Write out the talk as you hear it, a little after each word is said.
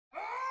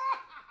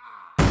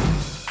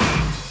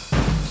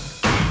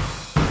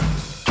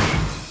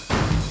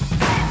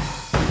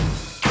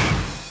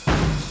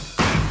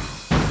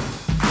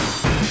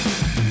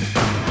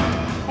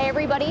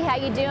everybody. How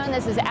you doing?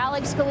 This is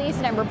Alex Calise,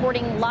 and I'm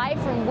reporting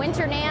live from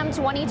Winter NAMM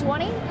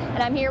 2020.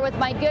 And I'm here with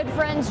my good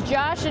friends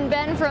Josh and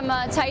Ben from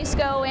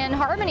Teisco and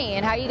Harmony.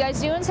 And how are you guys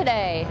doing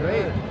today?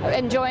 Great.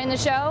 Enjoying the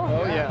show?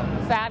 Oh yeah.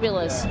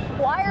 Fabulous.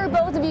 Why are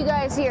both of you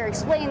guys here?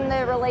 Explain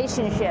the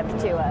relationship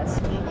to us.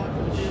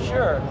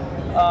 Sure.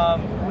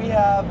 We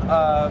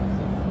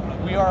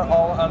are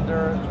all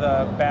under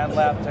the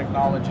BandLab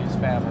Technologies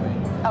family.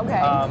 Okay.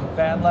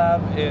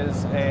 BandLab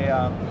is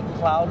a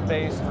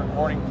cloud-based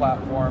recording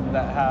platform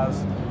that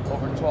has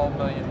over 12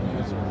 million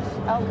users.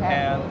 Okay.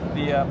 And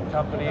the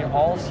company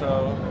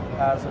also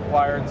has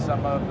acquired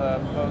some of the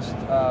most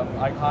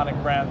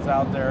iconic brands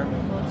out there,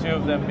 two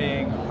of them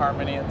being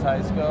Harmony and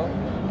Teisco,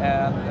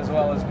 and as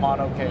well as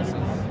mono cases.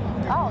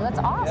 Oh, that's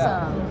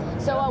awesome. Yeah.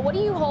 So what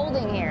are you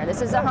holding here?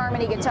 This is a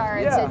Harmony guitar.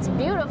 It's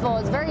beautiful.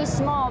 It's very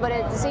small, but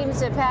it seems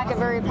to pack a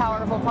very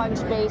powerful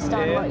punch based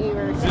on what you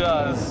were saying. It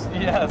does,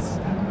 yes.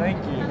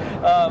 Thank you.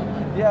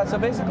 Yeah, so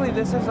basically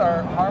this is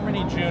our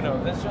Harmony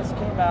Juno. This just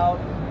came out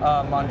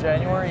on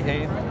January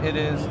 8th. It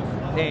is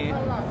a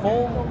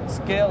full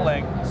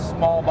scale-length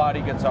small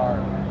body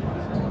guitar.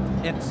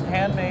 It's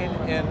handmade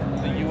in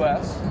the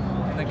US,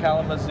 in the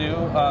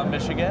Kalamazoo,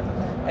 Michigan.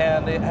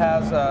 And it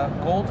has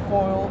gold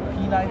foil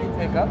P90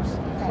 pickups,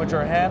 which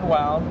are hand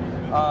wound.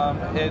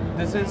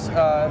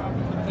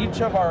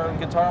 Each of our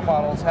guitar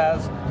models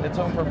has its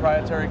own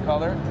proprietary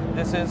color.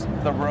 This is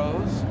the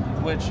rose,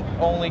 which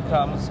only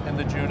comes in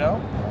the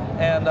Juno.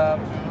 And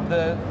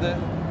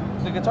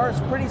the guitar is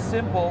pretty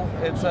simple.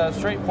 It's a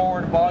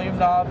straightforward volume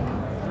knob,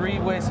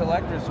 three-way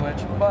selector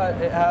switch, but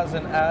it has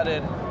an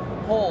added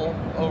pull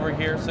over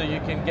here so you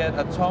can get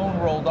a tone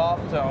rolled off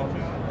tone,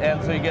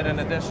 and so you get an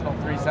additional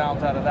 3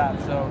 sounds out of that.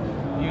 So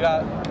you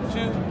got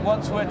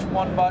one switch,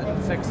 1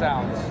 button, 6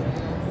 sounds.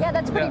 Yeah,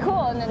 that's pretty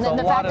cool. And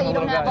the fact that you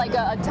don't have like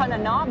a ton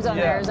of knobs on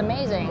there is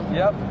amazing.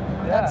 Yep.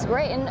 That's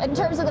great. And in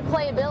terms of the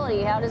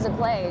playability, how does it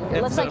play?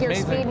 It looks like you're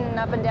speeding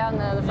up and down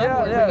the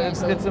fretboard. Yeah,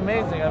 it's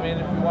amazing. I mean,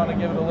 if you want to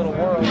give it a little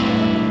whirl,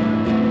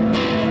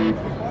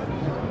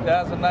 it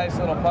has a nice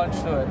little punch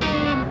to it.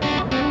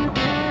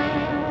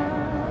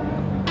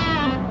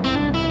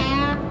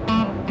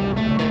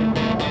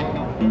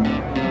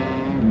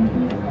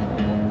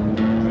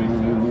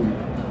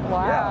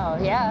 Wow,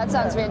 yeah, that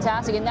sounds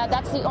fantastic. And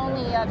that's the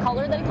only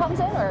color that it comes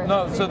in, or?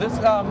 No, so this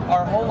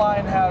our whole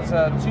line has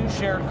 2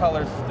 shared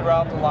colors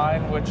throughout the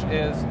line, which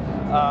is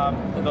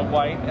the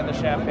white and the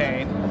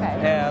champagne.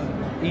 Okay. And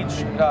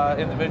each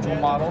individual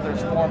model,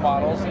 there's 4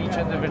 models. Each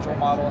individual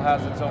model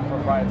has its own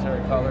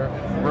proprietary color.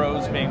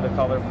 Rose being the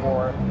color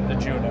for the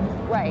Juno.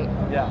 Right.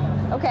 Yeah.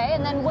 Okay,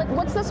 and then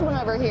what's this one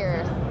over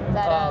here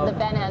that the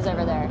Ben has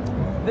over there?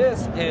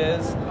 This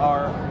is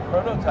our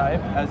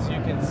prototype, as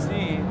you can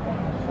see.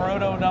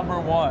 Proto number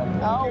 1.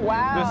 Oh,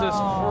 wow. This is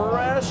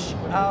fresh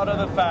out of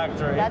the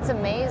factory. That's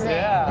amazing.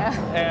 Yeah.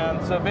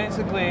 And so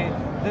basically,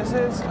 this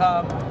is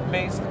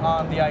based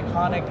on the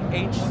iconic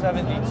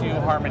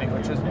H72 Harmony,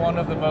 which is one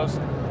of the most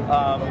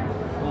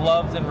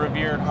loved and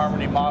revered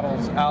Harmony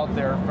models out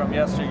there from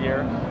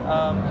yesteryear.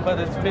 But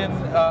it's been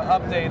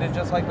updated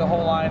just like the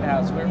whole line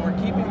has. We're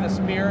keeping the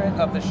spirit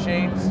of the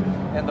shapes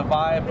and the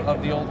vibe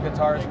of the old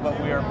guitars, but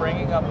we are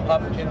bringing them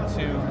up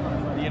into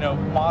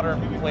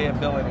modern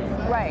playability.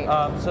 Right.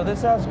 So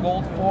this has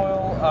gold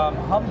foil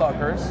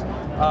humbuckers.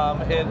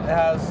 It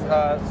has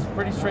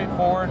pretty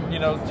straightforward,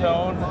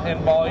 tone and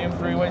volume,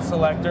 3-way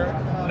selector.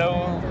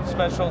 No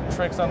special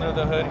tricks under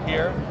the hood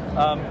here.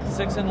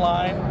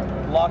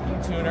 6-in-line locking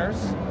tuners.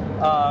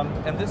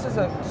 And this is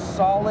a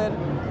solid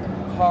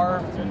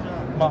carved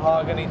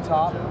mahogany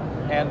top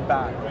and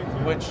back,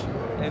 which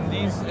in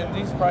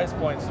these price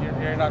points,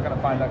 you're not going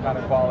to find that kind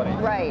of quality.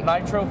 Right.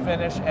 Nitro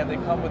finish, and they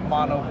come with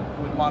mono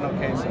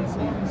cases.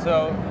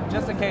 So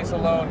just a case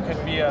alone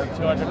could be a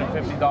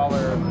 $250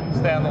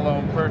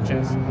 standalone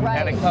purchase,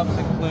 and it comes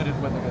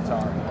included with the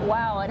guitar.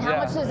 Wow. And how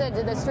much is it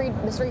the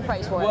street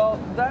price for it? Well,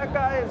 that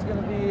guy is going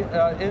to be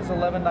is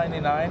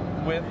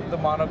 $11.99 with the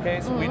mono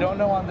case. We don't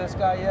know on this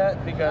guy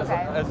yet because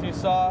as you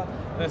saw,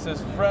 this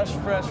is fresh.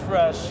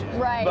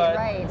 Right,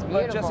 it's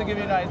beautiful. But just to give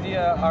you an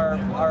idea,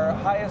 our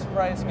highest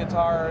priced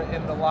guitar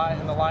in the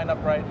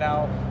lineup right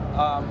now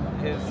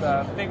is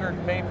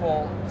figured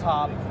maple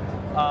top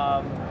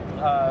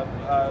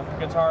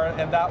guitar,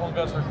 and that one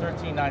goes for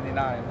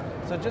 $13.99.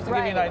 So just to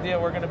give you an idea,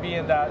 we're going to be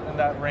in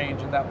that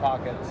range, in that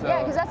pocket. So,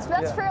 yeah, because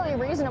that's fairly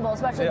reasonable,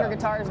 especially for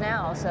guitars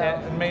now. So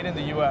and made in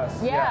the U.S.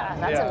 Yeah,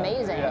 that's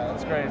amazing. Yeah,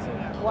 it's crazy.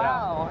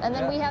 Wow. And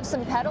then we have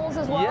some pedals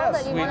as well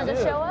that you wanted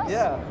to show us?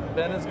 Yeah,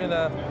 Ben is going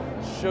to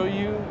show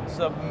you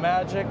some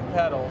magic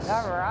pedals.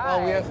 All right.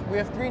 Well, we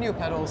have 3 new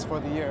pedals for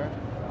the year.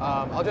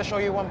 I'll just show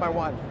you one by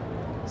one.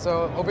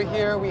 So over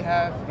here we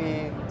have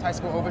the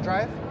Teisco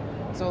Overdrive.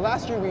 So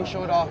last year we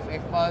showed off a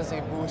fuzz,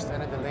 a boost,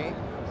 and a delay.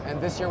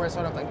 And this year we're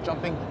sort of like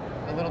jumping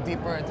a little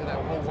deeper into that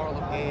whole world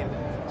of gain.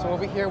 So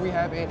over here we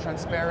have a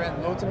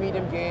transparent low to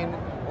medium gain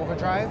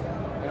overdrive.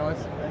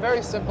 It's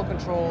very simple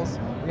controls.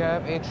 We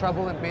have a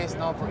treble and bass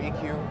knob for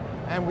EQ.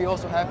 And we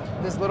also have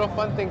this little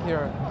fun thing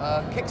here,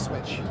 a kick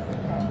switch.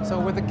 So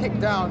with the kick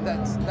down,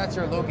 that's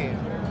your low gain.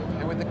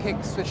 And with the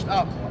kick switched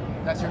up,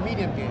 that's your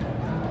medium gain.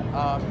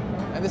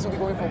 And this will be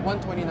going for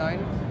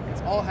 $129.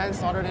 It's all hand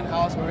soldered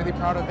in-house. We're really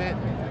proud of it.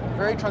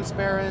 Very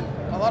transparent,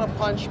 a lot of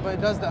punch, but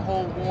it does that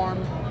whole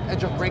warm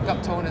edge of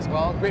breakup tone as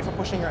well. Great for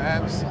pushing your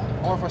amps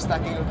or for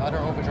stacking with other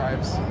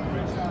overdrives.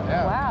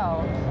 Yeah.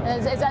 Wow.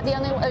 Is that the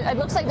only one? It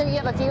looks like that you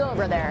have a few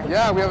over there.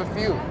 Yeah, we have a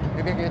few.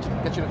 Maybe I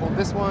can get you to hold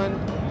this one.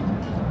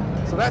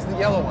 So that's the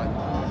yellow one.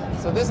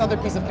 So this other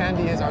piece of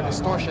candy is our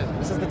distortion.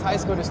 This is the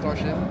Teisco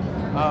distortion.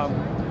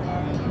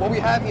 What we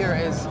have here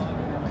is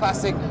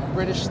classic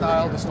British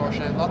style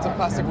distortion, lots of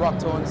classic rock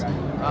tones.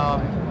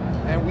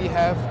 And we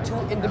have two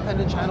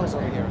independent channels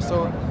over here.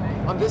 So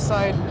on this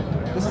side,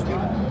 this is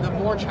the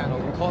more channel.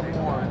 We call it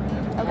more.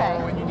 Okay.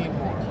 More when you need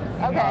more.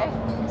 Okay.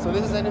 So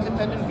this is an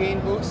independent gain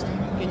boost.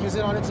 You can use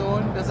it on its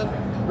own. Doesn't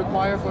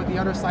require for the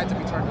other side to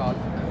be turned on,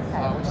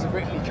 which is a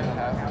great feature to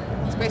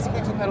have. It's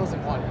basically two pedals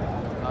in one.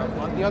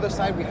 On the other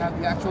side, we have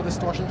the actual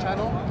distortion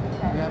channel.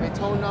 We have a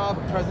tone knob,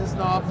 a presence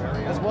knob,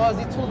 as well as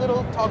these two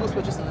little toggle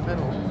switches in the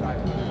middle.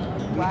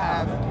 We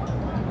have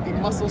the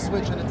muscle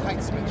switch and a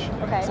tight switch.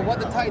 Okay. So what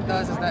the tight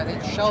does is that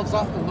it shelves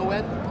off the low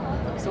end,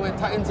 so it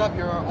tightens up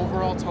your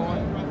overall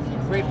tone.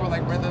 Great for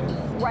like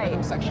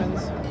rhythm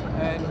sections.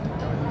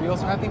 And we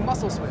also have the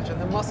muscle switch,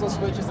 and the muscle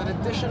switch is an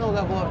additional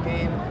level of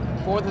gain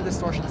for the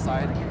distortion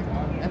side.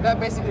 And that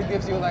basically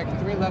gives you like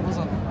 3 levels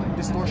of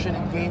distortion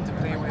and gain to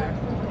play with.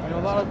 You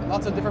know,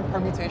 lots of different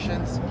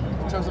permutations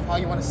in terms of how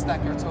you want to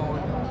stack your tone.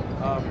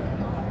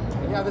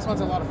 Yeah, this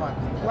one's a lot of fun.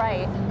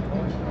 Right.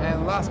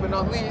 And last but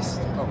not least,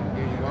 oh,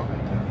 here you go.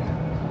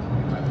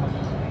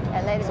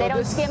 And they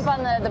don't skimp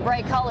on the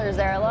bright colors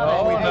there. I love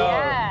it. Oh, no.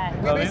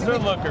 Yeah. No, these are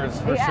lookers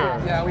for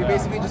sure. Yeah, we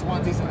basically just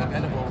want these in them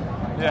edible.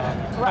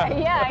 Yeah. Right,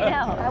 yeah, I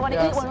know. I want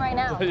to eat one right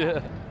now.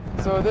 Yeah.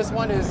 So this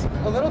one is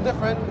a little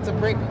different. It's a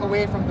break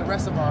away from the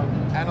rest of our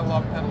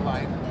analog pedal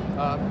line.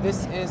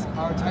 This is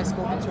our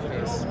Teisco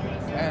interface.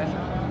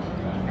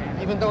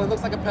 And even though it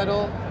looks like a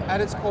pedal, at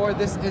its core,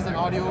 this is an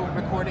audio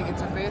recording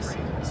interface.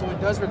 So it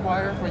does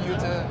require for you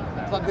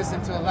to plug this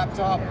into a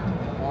laptop,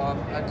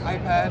 an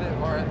iPad,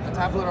 or a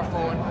tablet or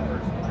phone,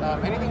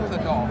 anything with a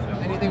DAW,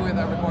 anything with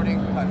a recording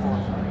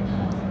platform.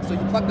 So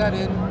you plug that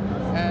in,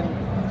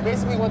 and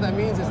basically what that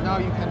means is now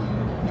you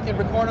can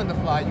record on the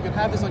fly. You can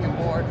have this on your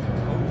board,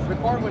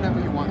 record whenever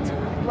you want to.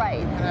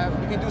 Right.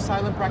 You can do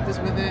silent practice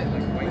with it,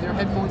 with your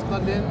headphones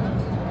plugged in.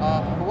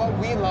 But what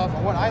we love,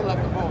 or what I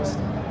love the most,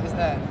 is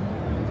that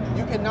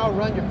you can now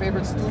run your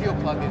favorite studio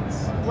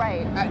plugins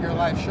at your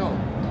live show.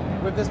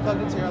 With this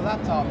plugged into your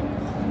laptop,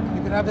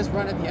 you could have this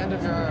run at the end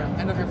of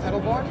your pedal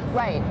board.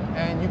 Right.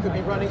 And you could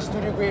be running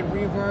studio grade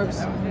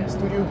reverbs,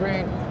 studio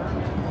grade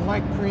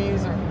mic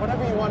pre's, or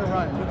whatever you want to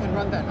run. You can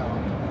run that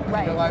now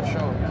in your live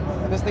show.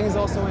 This thing is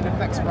also an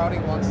effects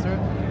routing monster.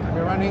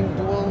 We're running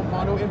dual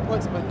mono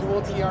inputs, but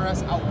dual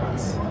TRS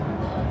outputs.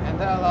 And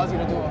that allows you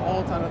to do a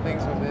whole ton of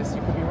things with this.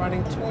 You could be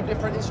running 2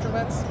 different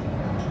instruments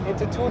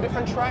into 2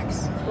 different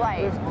tracks.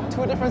 With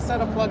 2 different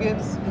set of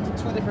plugins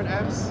into 2 different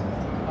amps.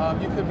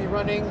 You could be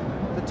running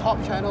the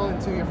top channel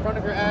into your front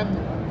of your amp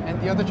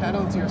and the other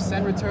channel into your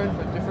send return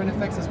for different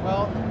effects as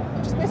well,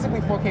 which is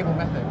basically 4 cable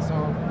method, so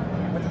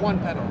with 1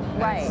 pedal.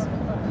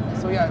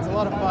 So yeah, it's a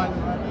lot of fun.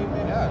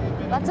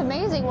 Yeah. That's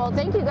amazing. Well,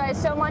 thank you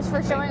guys so much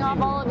for showing off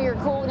all of your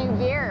cool new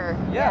gear.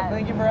 Yeah,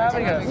 thank you for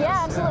having us.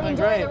 Yeah, absolutely.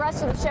 Enjoy the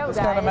rest of the show, This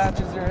guys. kind of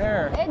matches your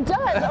hair. It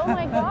does. Oh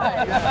my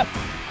God.